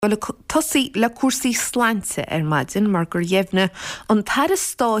Well tosaí le cuasaí sláinte maidin mar gur dhéimhne an tar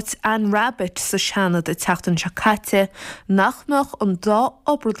stáit an rabbit sa seanad a teachtain seacate nachmeach an dá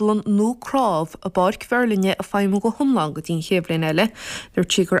obradlan nó cráv a bar cverlinne a feimú go thomlan go dtín chéblin eile. Dúir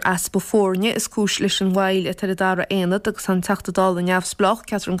tí gur aspa fórne is cúis leis an bhail a tar dara éanad agus an teachtadáil a neamhsblach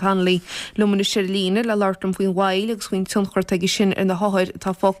Catherine Connolly lumana Sirlíne le lartam faoin bhail agus faoin tunchart aige sin ar na háir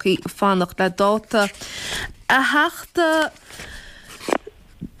tá focaí fannacht le dáta. A heachta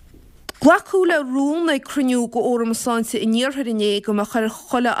Glacúla rún na cruniú go óram sláinte I níorthar inné go mar chuir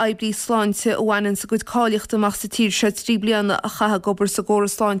chola eibrí sláinte óhainan sa gud cáiliachta amach sa tír se trí bliana a chatha gobar sa góra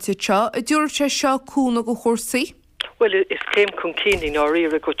sláinte teo. A dúir sé seo cúna go chórsaí? Well, is céim chun cíní ná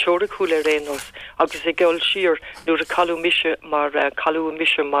riar a go teora cúla rénos agus I gceall siar nuair a calú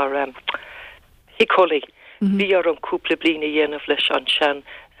mise mar hicolaí. Bhí ar an cúpla bliana dhéanamh leis an sean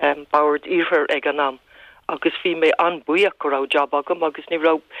bauard íorthar ag an am. Agus bhí mé an buíoch go rá job agam agus ní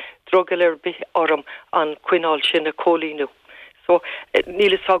rá drogel ar bith orm an cuináil sin a cólíú. So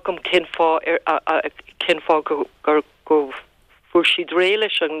níl is agam cin fá go fuair siad ré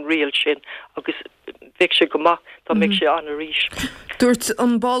leis an rial sin agus bhic sé go maith tá mbeidh sé an a rís. Dúirt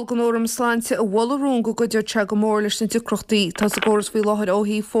an ball go óram sláinte a bhlarún go goidir te go mór leis na dicrochtaí tá sa góras bhí láthir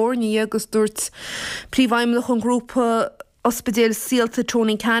óthaí fórní agus dúirt príomhhaimlach an grúpa Ospedéal síalta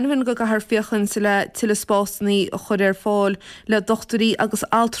Tony Canavan go gur fiochan sa le tuile spásnaí a chud ar fáil le dochtarí agus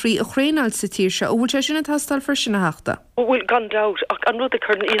altraí a chréáil sa tíir se. Ó bhfuil sé sinna tastal freisin na heachta? Bhfuil gan dát ach an rud a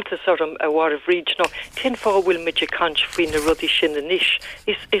chun intas orm a bhhar a bhríd nó tin fá bhfuil muide cant faoin na rudí sin na níis.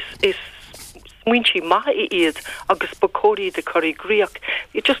 Is muintí maith I iad agus bacóí de choirí gríoch.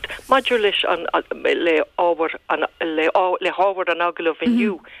 I just maidir leis an le ábhar an agalah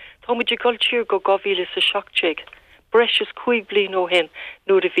inniu. Tá muide goiltír go 2017. Breis is cuig blin ó hen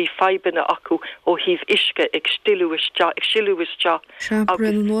nuair a bhí feibena acu ó híh isce ag stiluas ja.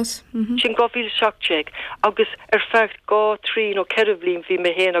 Sin 2017 agus ar fecht 3 ó ceir blin bhí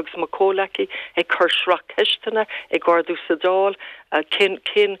me hen agus má cólaci ag chur srach heistena ag gardú sa dáil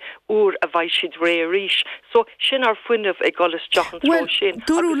cin úr a bhaid siad ré ríis. So sin ar fuineh ag golas jachan tró sin.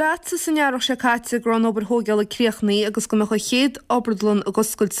 Dúrú láta san nearach se caite grán obair thógeal a críochnaí agus go mecha chéad obradlan a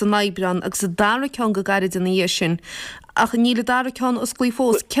goscail san naibran agus a dara ceann go gairid in na sin. Ach níle dara ceann os gluí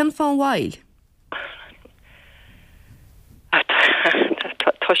fós, cin fáin bhail?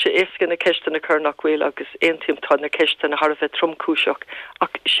 Tá sé éasca na ceiste na chur nach bhfuil agus intimtá na ceiste na Har bheith tromcúiseach.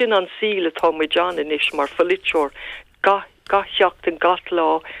 Ach sin an síle tá mu John inis mar fallitseoir gatheocht an gat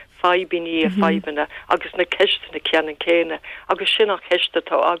lá feibiní a feibena agus na ceiste na ceanan céine agus sin nach ceiste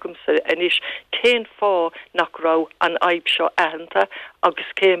tá agamsa inis cén fá nach rá an aib seo ahananta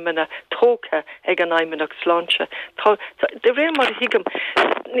agus céimena tócha ag an aimimeach sláinte. De ré mar higam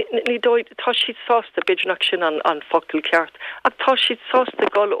ní dóid tá siad sásta beidirnach sin an focail ceart ach tá siad sásta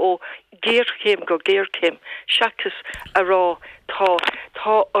gáil ó géirchéim go géirchéim seachas a rá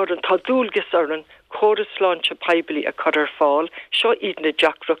tá dúlgus an Chóras sláinte peibli a chur fáil, seo iad na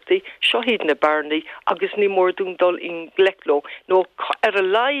Jackruchtaí, seo iad na Barnaí, agus ní mór dúndal in Gleclo, nó ar a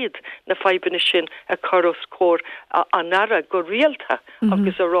laid na feibena sin a churas cór an ara go rialta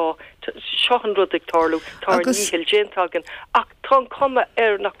agus a rá seo an rudig tarlú tar níhil géntagan ach tá cuma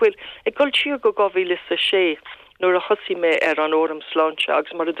nach bhfuil ag goil tír go 2006 nuair a thosaí mé ar an óram sláinte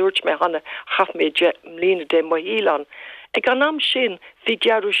agus mar a dúirt mé hanna chaf mé mlína dé mo hílan. Ag an am sin bhí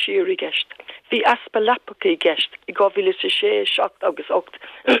gearú siar I gceist. Bhí aspa lepacha I gceist I 2006 agus 8.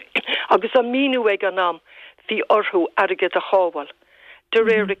 Agus a míú ag an am bhí orthú airgad a chábhail. De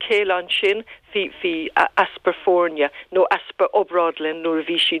réir a céile sin bhí aspa fórne nó aspa obrádlin nuair a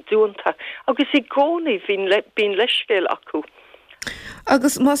bhí si dúnta. Agus I gcónaí bhín leiscéil acu.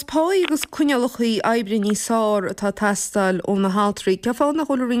 Agus más páí agus cuinealachaí eibrí ní sár atá testáil ó na hátrií, ce fáil nach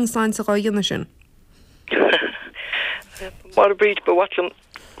chola ringsáin sa gáine sin? Mar a bríd ba watcham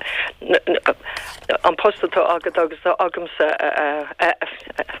an postaltá agad agus agamsa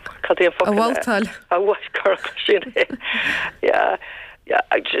cadéon focail. A bháltáil. A bháltáil sin.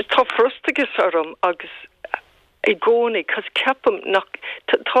 Tá frustagus orm agus I gcónaí cos ceapam nach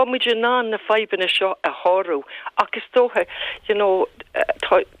tá muidir ná na feibena seo a thárú agus tótha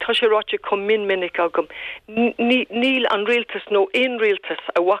tá sé ráite chum minic agam níl an rialtas nó in rialtas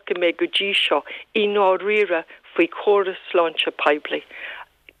a bhaca mé go dtí seo I ná rire faoi chóras sláinte peibli.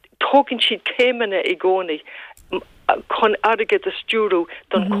 Tógann siad céimena I gcónaí chun airgad a stúrú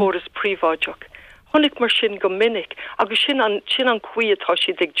don chóras príomháideach. Honnig mar sin go minic agus sin an cuiatá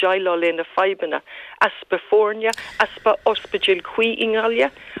siad ag jailá léna feibena aspa fórne aspa ospedil cuí ingalia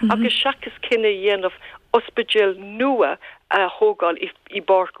agus seachas cinenne dhéanamh ospidéal nua a hógáil I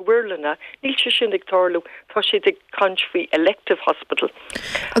barc Wirlana, níl se sin ag tarlú tá sé ag country elective hospital.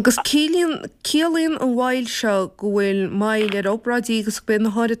 Agus cíalíonn an bhhail seo go bhfuil mail ar opradí agus bin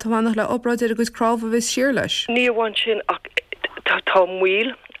na háide táhaach le opráid agus crábh a bheith siar leis. Ní bhain sin ach tá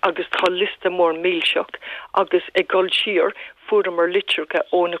muil agus tá lista mór mílseach agus ag gol siar fuair mar litrecha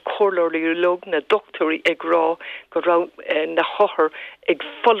ó na choirlaí log na doctorí ag rá go rá na chothir ag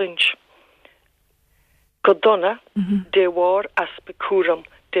folinch go donna de war aspecúram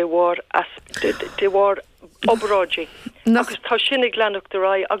de war obráji agus tá sinnig lenach de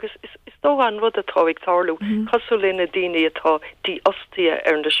ra agus is dó an rud atá ag tarlú cosú lena daine atá dí ostia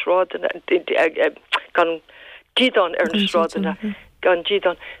ar na srádanna gan gidan ar na srádanna gan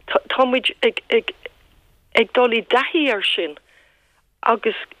gidan támuid ag dolí dahí ar sin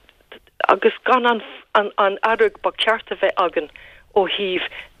agus gan an arug ba cearta bheith agan ó híh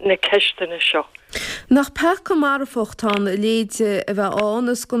na ceistena seo. Nach pe go marfachtán léide a bheith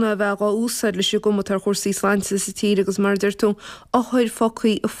ánas gona bheith á úsáid leis go tar chósaí sláinte sa tí agus mar deirtú á chuir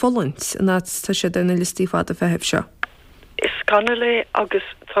focaí a folant ná tá sé denna listí fad a bheitheh seo. Is ganna le agus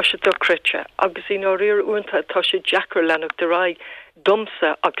tá sé docrite agus í á riir únta tá sé Jackar lenach de ra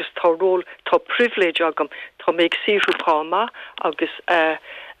domsa agus tá ról tá privilege agam tá méid síhrú páma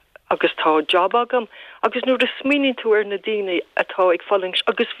agus tá job agam agus nuair a smíonn tú ar na daine atá ag fallings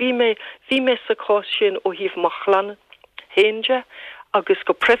agus bhí mé sa cá sin ó híh machlan hénde agus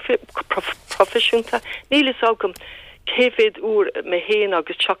go profisiúnta nílas agam céféad úr me héin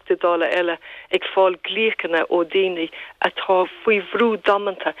agus teachtadála eile ag fáil glíocanna ó daine atá faoi bhrú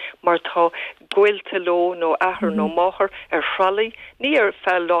damananta mar tá ghuiilte ló nó ahar nó máthair ar fralaí ní ar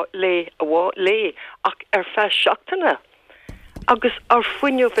fel lé ach ar fel seachtainna. Agus ar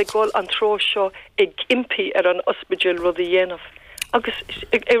fuinneomh ag gáil an tró seo ag impi ar an ospidéal rud a dhéanamh. Agus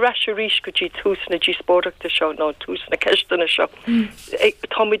i raise ríis go dtí túsna dí spóireachta seo ná túsna ceistena seo.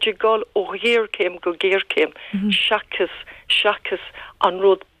 Táid ag gáil ó ghéircéim go géircéim seachas an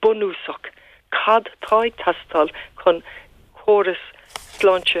rud bunúsach. Cad táid tastal chun chóras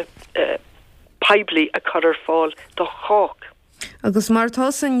sláinte peibli a chuir fáil do chách. Agus mar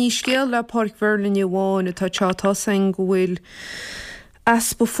tá san ní scéal le Páirc Bheirlín bháin atá teátá san go bhfuil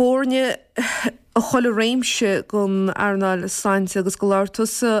aspafórne a chola réimse gon airnáil sláinte agus go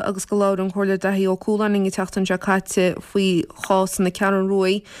láirtusa agus go láir an chóirla daí ó cúlaning I teachtain Jacaite faoi chásan na cean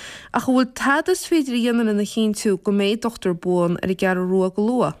roí a go bhfuil tadas féidir dhéanana na chin tú go méid dochtar buin ar I gear roa go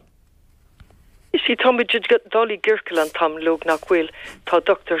lua. Is í táid dálí ggurcail an tam lug nach bhfuil tá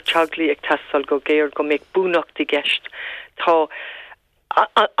Dr. Chagley ag testal go géir go méid búnachtaí gceist tá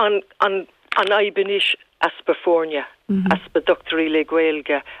an aibanis aspafórne aspa doctorí le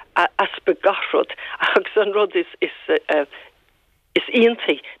Gaeilge aspa garrod agus an rud is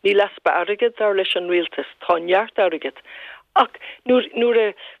iontaí ní laspa airgid dar leis an rialtas tá neart airgid ach nuair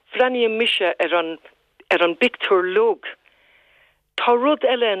a bhreaní mise ar an bictúr lug tá rud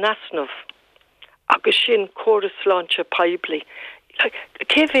eile an asnamh agus sin choras sláinte peibli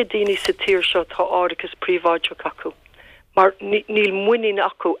céfé daoine sa tír seo tá áragus príomháideach acu mar níl muín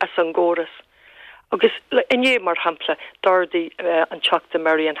acu as an ggóras agus inné mar hampla dardaí an teachta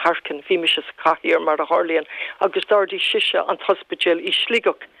Marian Harkin bhí me se caithíar mar a Harlíonn agus dardaí siise an hospidéal I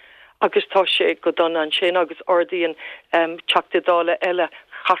Sligoch agus tá sé go donna an sin agus ordaíon teachtadála eile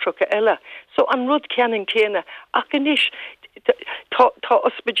charracha eile so an rud ceanan céine ach inis tá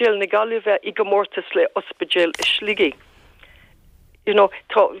ospidéal na Gaillimhe I go mórtas le ospidéal I Sligi. You know,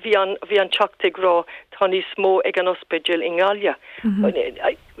 tá bhí an teachtaigh rá tá ní smó ag an ospidéal in Gaillimhe.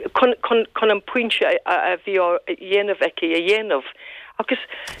 Chun an puinte a bhí dhéanamh aici a dhéanamh. Agus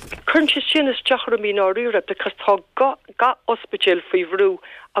chuinte sin is teachar mí áúra because tá ga ospidéal faoi bhrú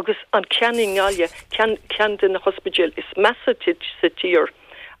agus an cean in Gaillimhe cean den na hospidéal is measatid sa tír.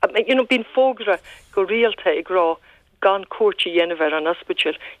 You know, bín fógra go rialta ag rá gan cuairte dhéanamh ar an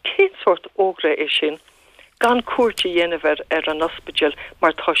ospidéal. Cén sort ógra é sin. Gan cuairte dhéanamh ar an ospidéal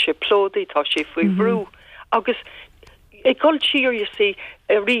mar tá sé plódaí tá sé faoi bhrú agus ag gol tír you see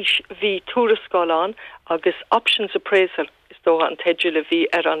a ríis hí túrascáil agus options appraisal is dó an teidir le bhí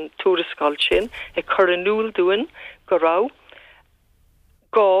ar an túrascáil sin ag chur an núl dúin go rá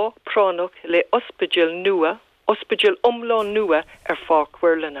gá pránach le ospidéal nua ospidéal omláin nua ar Páirc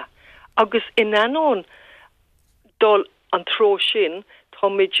Bheirlín agus in anón dul an tró sin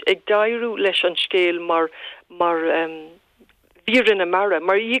táid ag dairú leis an scéal mar vírin a mara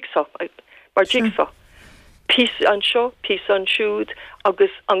mar jigsaw pís an seo pís an siúd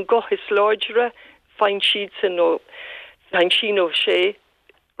agus an gochis láidre fein siad san nó fein sin ó sé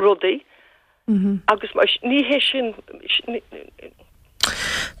rudaí agus mar ní hé sin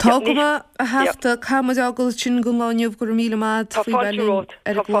Tá a hefta camad agil sin go lániuh gur míle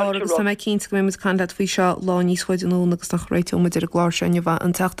ar a glár agus tá cin go mé can fao seo lá níos chuidirú agus nach réitiúid ar a gláir sin bh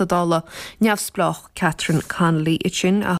an teachta dála neamhsplách Catherine Connolly it sin a